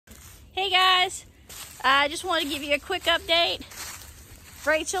Hey guys, I just want to give you a quick update.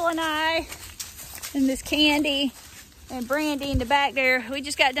 Rachel and I and Miss Candy and Brandy in the back there, we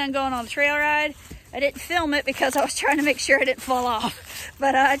just got done going on a trail ride. I didn't film it because I was trying to make sure I didn't fall off.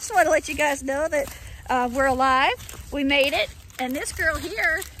 But I just want to let you guys know that we're alive. We made it. And this girl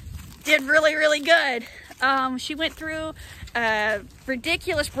here did really, really good. She went through a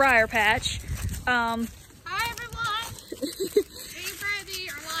ridiculous briar patch. Hi everyone! Me and Brandy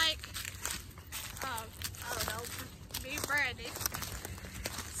are like, I don't know, me and Brandy.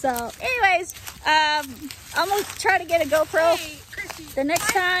 So anyways, I'm gonna try to get a GoPro Hey, Chrissy, the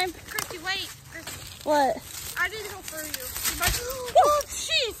next time. Chrissy, wait, Chrissy. What? I need to go through you. Oh,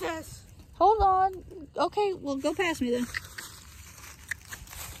 Jesus! Hold on. Okay, well go past me then.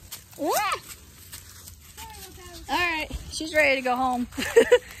 Ah! All right, she's ready to go home.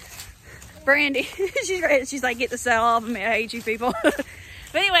 Brandy, she's ready. She's like, get the saddle off of me. I hate you people. But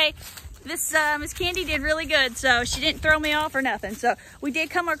anyway, this Miss Candy did really good. So she didn't throw me off or nothing. So we did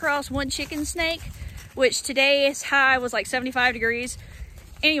come across one chicken snake, which today's high was like 75 degrees.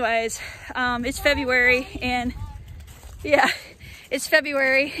 Anyways, it's February and yeah, it's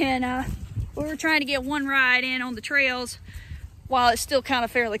February and we were trying to get one ride in on the trails while it's still kind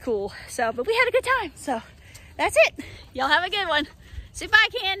of fairly cool. So, but we had a good time. So that's it. Y'all have a good one. Say bye,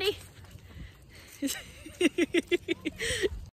 Candy.